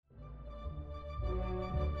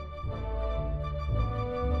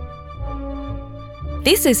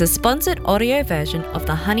This is a sponsored audio version of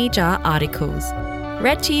the Honey Jar articles,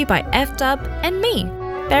 read to you by FDub and me,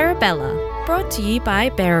 Barabella, brought to you by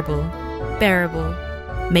Bearable.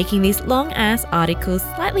 Bearable, making these long-ass articles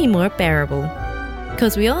slightly more bearable.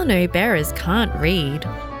 Because we all know bearers can't read.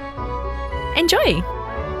 Enjoy!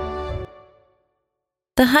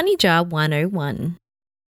 The Honey Jar 101.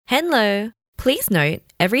 Hello. Please note,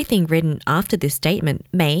 everything written after this statement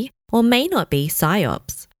may or may not be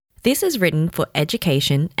PSYOPs. This is written for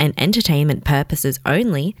education and entertainment purposes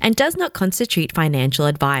only and does not constitute financial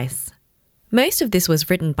advice. Most of this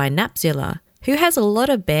was written by Napzilla, who has a lot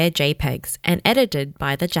of bear JPEGs, and edited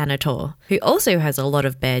by the janitor, who also has a lot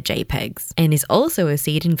of bear JPEGs and is also a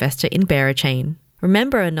seed investor in Berachain.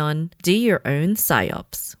 Remember, Anon, do your own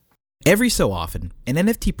PSYOPs. Every so often, an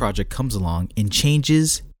NFT project comes along and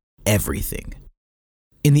changes everything.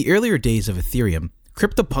 In the earlier days of Ethereum,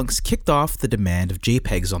 CryptoPunks kicked off the demand of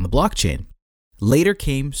JPEGs on the blockchain. Later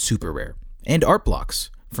came Super Rare and art blocks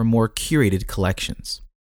for more curated collections.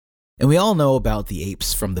 And we all know about the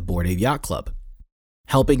apes from the Bored Ape Yacht Club,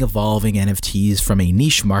 helping evolving NFTs from a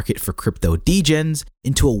niche market for crypto degens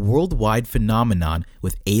into a worldwide phenomenon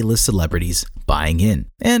with A-list celebrities buying in,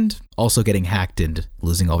 and also getting hacked and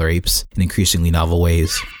losing all their apes in increasingly novel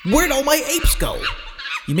ways. Where'd all my apes go?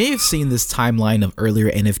 You may have seen this timeline of earlier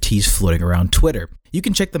NFTs floating around Twitter. You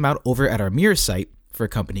can check them out over at our Mirror site for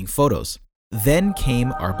accompanying photos. Then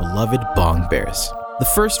came our beloved Bong Bears, the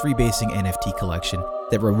first rebasing NFT collection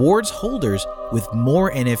that rewards holders with more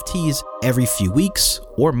NFTs every few weeks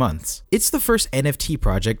or months. It's the first NFT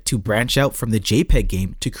project to branch out from the JPEG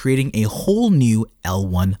game to creating a whole new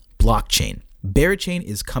L1 blockchain. Berachain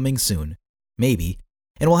is coming soon, maybe,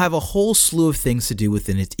 and will have a whole slew of things to do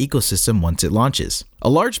within its ecosystem once it launches. A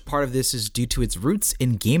large part of this is due to its roots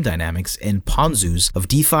in game dynamics and ponzus of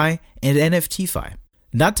DeFi and NFTFi,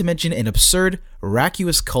 not to mention an absurd,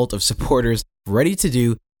 vacuous cult of supporters ready to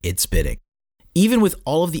do its bidding. Even with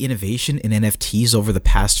all of the innovation in NFTs over the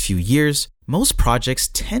past few years, most projects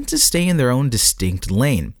tend to stay in their own distinct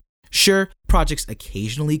lane. Sure, projects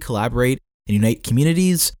occasionally collaborate and unite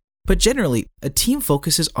communities, but generally, a team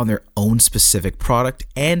focuses on their own specific product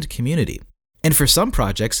and community. And for some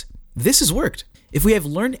projects, this has worked. If we have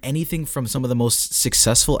learned anything from some of the most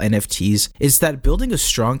successful NFTs, it's that building a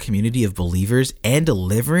strong community of believers and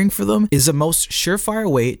delivering for them is the most surefire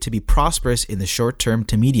way to be prosperous in the short term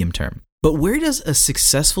to medium term. But where does a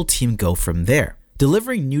successful team go from there?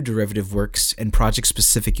 Delivering new derivative works and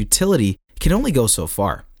project-specific utility can only go so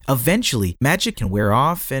far. Eventually, magic can wear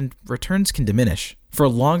off and returns can diminish. For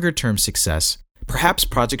longer-term success, perhaps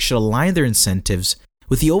projects should align their incentives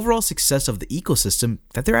with the overall success of the ecosystem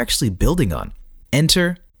that they're actually building on.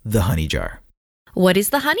 Enter the Honey Jar. What is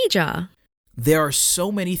the Honey Jar? There are so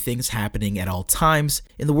many things happening at all times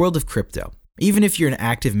in the world of crypto. Even if you're an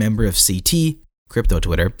active member of CT, Crypto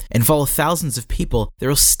Twitter, and follow thousands of people, there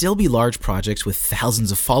will still be large projects with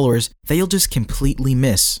thousands of followers that you'll just completely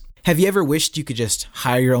miss. Have you ever wished you could just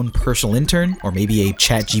hire your own personal intern, or maybe a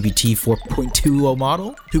ChatGPT 4.20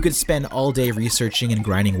 model, who could spend all day researching and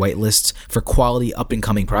grinding whitelists for quality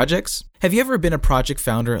up-and-coming projects? Have you ever been a project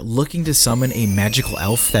founder looking to summon a magical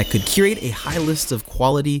elf that could curate a high list of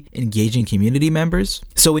quality, engaging community members?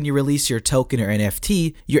 So when you release your token or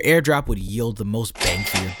NFT, your airdrop would yield the most bang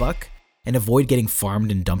for your buck and avoid getting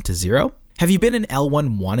farmed and dumped to zero? Have you been an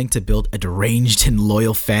L1 wanting to build a deranged and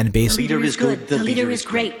loyal fan base? The leader is good, the leader is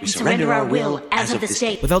great. We surrender our will as of the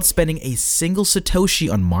state. Without spending a single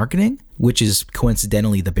Satoshi on marketing, which is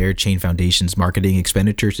coincidentally the Berachain Foundation's marketing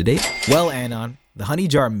expenditure to date? Well, Anon, the Honey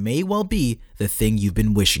Jar may well be the thing you've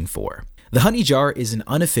been wishing for. The Honey Jar is an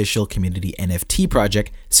unofficial community NFT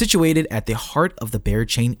project situated at the heart of the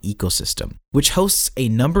Berachain ecosystem, which hosts a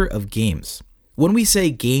number of games. When we say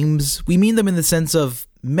games, we mean them in the sense of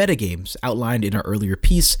metagames outlined in our earlier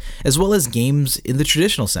piece, as well as games in the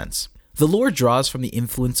traditional sense. The lore draws from the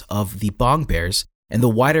influence of the Bong Bears and the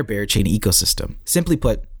wider Berachain ecosystem. Simply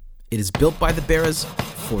put, it is built by the Bears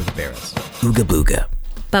for the Bears. Ooga booga.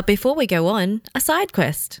 But before we go on, a side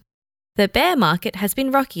quest. The bear market has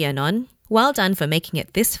been rocky, Anon. Well done for making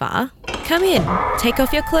it this far. Come in, take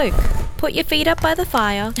off your cloak, put your feet up by the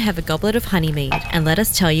fire, have a goblet of honey mead, and let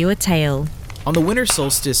us tell you a tale. On the winter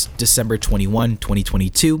solstice, December 21,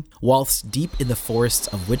 2022, whilst deep in the forests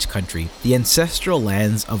of Witch Country, the ancestral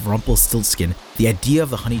lands of Rumpelstiltskin, the idea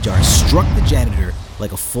of the Honey Jar struck the janitor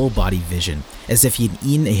like a full-body vision, as if he had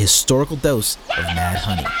eaten a historical dose of mad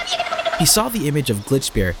honey. He saw the image of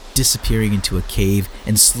Glitchbear disappearing into a cave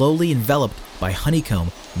and slowly enveloped by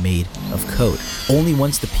honeycomb made of code. Only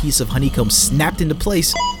once the piece of honeycomb snapped into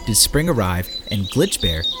place did spring arrive and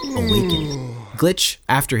Glitchbear awakened. Glitch,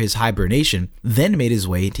 after his hibernation, then made his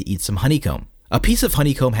way to eat some honeycomb. A piece of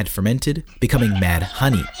honeycomb had fermented, becoming mad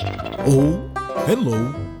honey. Oh,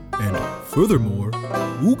 hello, and furthermore,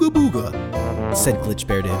 ooga booga, said Glitch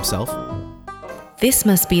Bear to himself, This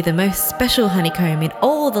must be the most special honeycomb in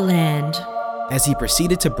all the land. as he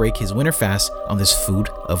proceeded to break his winter fast on this food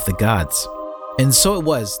of the gods. And so it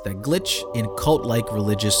was that Glitch, in cult-like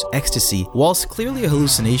religious ecstasy, whilst clearly a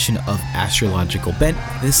hallucination of astrological bent,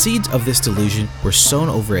 the seeds of this delusion were sown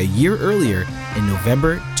over a year earlier in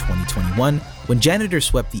November 2021, when janitors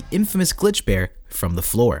swept the infamous Glitch Bear from the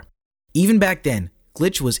floor. Even back then,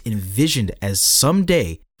 Glitch was envisioned as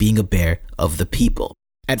someday being a bear of the people.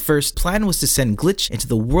 At first, plan was to send Glitch into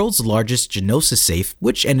the world's largest Geonosis safe,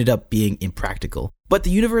 which ended up being impractical. But the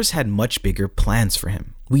universe had much bigger plans for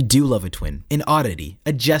him. We do love a twin, an oddity,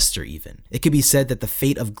 a jester even. It could be said that the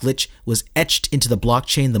fate of Glitch was etched into the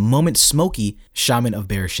blockchain the moment Smokey, shaman of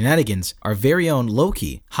bear shenanigans, our very own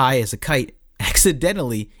Loki, high as a kite,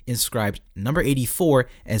 accidentally inscribed number 84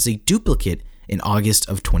 as a duplicate in August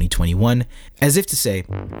of 2021, as if to say,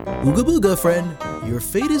 ooga booga, friend, your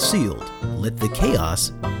fate is sealed. let the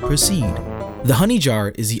chaos proceed. The honey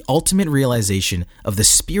jar is the ultimate realization of the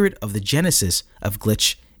spirit of the genesis of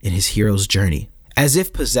Glitch in his hero's journey. As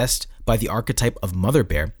if possessed by the archetype of Mother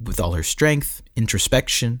Bear with all her strength,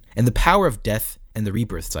 introspection, and the power of death and the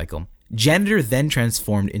rebirth cycle, Janitor then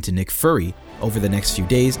transformed into Nick Fury over the next few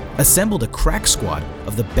days, assembled a crack squad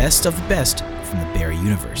of the best from the bear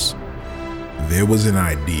universe. There was an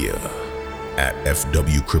idea at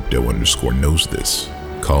FW_Crypto_ this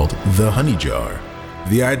called the Honey Jar.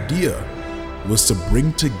 The idea was to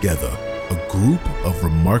bring together a group of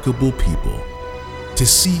remarkable people to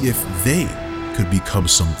see if they could become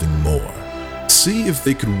something more. See if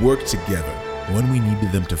they could work together when we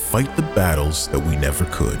needed them to fight the battles that we never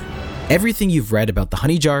could. Everything you've read about the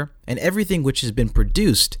Honey Jar and everything which has been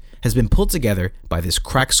produced has been pulled together by this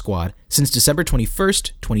crack squad since December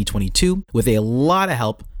 21st, 2022, with a lot of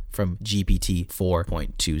help from GPT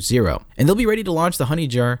 4.20. And they'll be ready to launch the Honey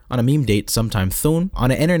Jar on a meme date sometime soon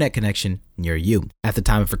on an internet connection near you. At the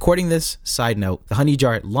time of recording this, side note, the Honey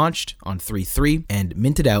Jar launched on 3/3 and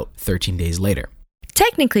minted out 13 days later.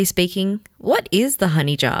 Technically speaking, what is the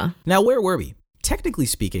honey jar? Now, where were we? Technically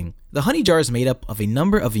speaking, the Honey Jar is made up of a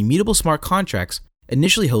number of immutable smart contracts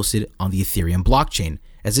initially hosted on the Ethereum blockchain,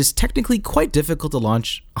 as it's technically quite difficult to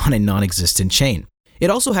launch on a non-existent chain. It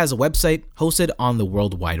also has a website hosted on the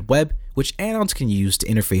World Wide Web, which add-ons can use to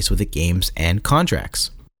interface with the games and contracts.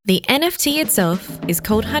 The NFT itself is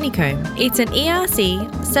called Honeycomb. It's an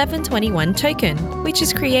ERC-721 token, which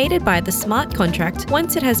is created by the smart contract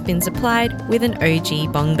once it has been supplied with an OG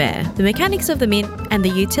Bong Bear. The mechanics of the mint and the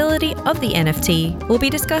utility of the NFT will be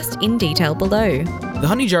discussed in detail below. The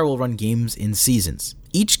Honey Jar will run games in seasons.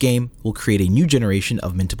 Each game will create a new generation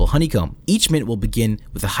of mintable honeycomb. Each mint will begin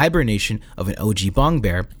with a hibernation of an OG Bong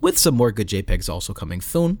Bear, with some more good JPEGs also coming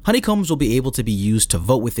soon. Honeycombs will be able to be used to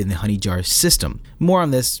vote within the Honey Jar system. More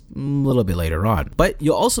on this a little bit later on. But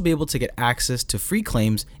you'll also be able to get access to free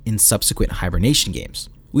claims in subsequent hibernation games.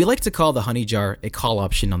 We like to call the Honey Jar a call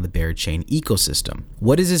option on the Bearchain ecosystem.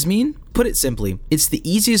 What does this mean? Put it simply, it's the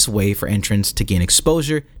easiest way for entrants to gain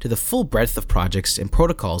exposure to the full breadth of projects and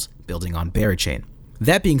protocols building on Bearchain.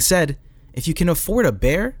 That being said, if you can afford a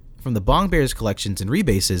bear from the Bong Bears collections and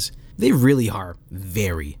rebases, they really are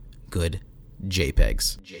very good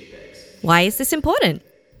JPEGs. Why is this important?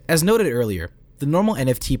 As noted earlier, the normal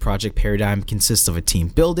NFT project paradigm consists of a team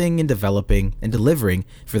building and developing and delivering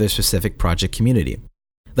for their specific project community.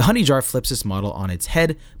 The Honey Jar flips this model on its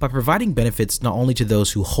head by providing benefits not only to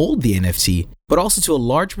those who hold the NFT, but also to a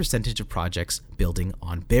large percentage of projects building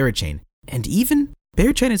on Bearchain, and even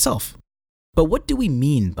Bearchain itself. But what do we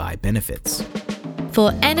mean by benefits?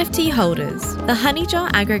 For NFT holders, the Honey Jar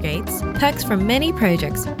aggregates perks from many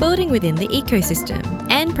projects building within the ecosystem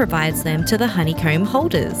and provides them to the Honeycomb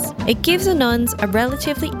holders. It gives Anons a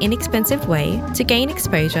relatively inexpensive way to gain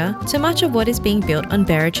exposure to much of what is being built on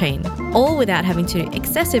Bearchain, all without having to do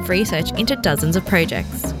excessive research into dozens of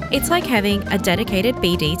projects. It's like having a dedicated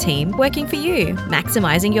BD team working for you,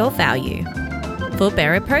 maximizing your value. For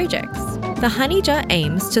bearer projects, the Honey Jar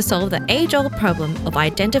aims to solve the age-old problem of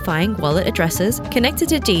identifying wallet addresses connected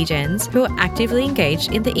to degens who are actively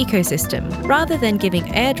engaged in the ecosystem, rather than giving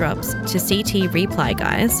airdrops to CT reply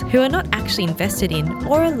guys who are not actually invested in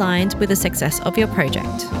or aligned with the success of your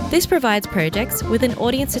project. This provides projects with an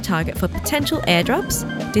audience to target for potential airdrops,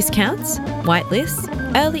 discounts, whitelists,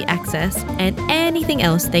 early access, and anything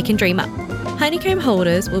else they can dream up. Honeycomb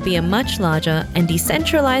holders will be a much larger and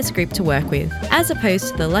decentralized group to work with, as opposed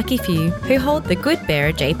to the lucky few who hold the good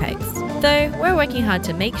bearer JPEGs. Though we're working hard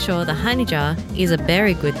to make sure the honey jar is a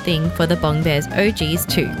very good thing for the Bong Bears OGs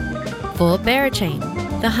too. For Bearer Chain,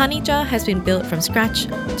 the honey jar has been built from scratch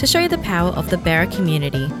to show the power of the bearer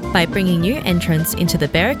community. By bringing new entrants into the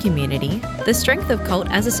bearer community, the strength of Cult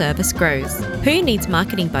as a Service grows. Who needs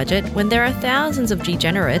marketing budget when there are thousands of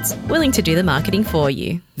degenerates willing to do the marketing for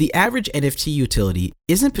you? The average NFT utility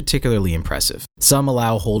isn't particularly impressive. Some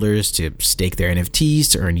allow holders to stake their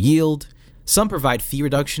NFTs to earn yield. Some provide fee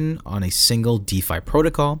reduction on a single DeFi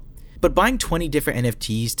protocol. But buying 20 different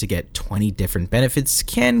NFTs to get 20 different benefits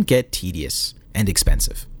can get tedious and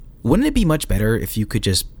expensive. Wouldn't it be much better if you could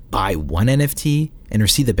just buy one NFT and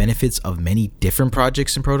receive the benefits of many different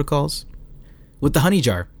projects and protocols? With the Honey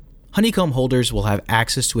Jar, Honeycomb holders will have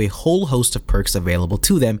access to a whole host of perks available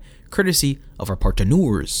to them, courtesy of our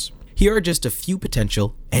partners. Here are just a few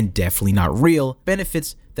potential, and definitely not real,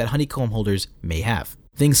 benefits that Honeycomb holders may have.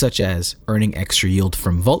 Things such as earning extra yield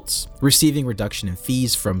from vaults, receiving reduction in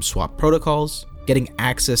fees from swap protocols, getting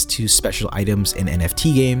access to special items in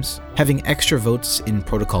NFT games, having extra votes in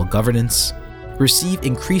protocol governance, receive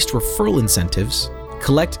increased referral incentives,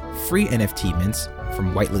 collect free NFT mints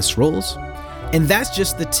from whitelist roles, and that's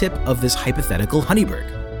just the tip of this hypothetical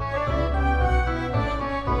Honeyberg.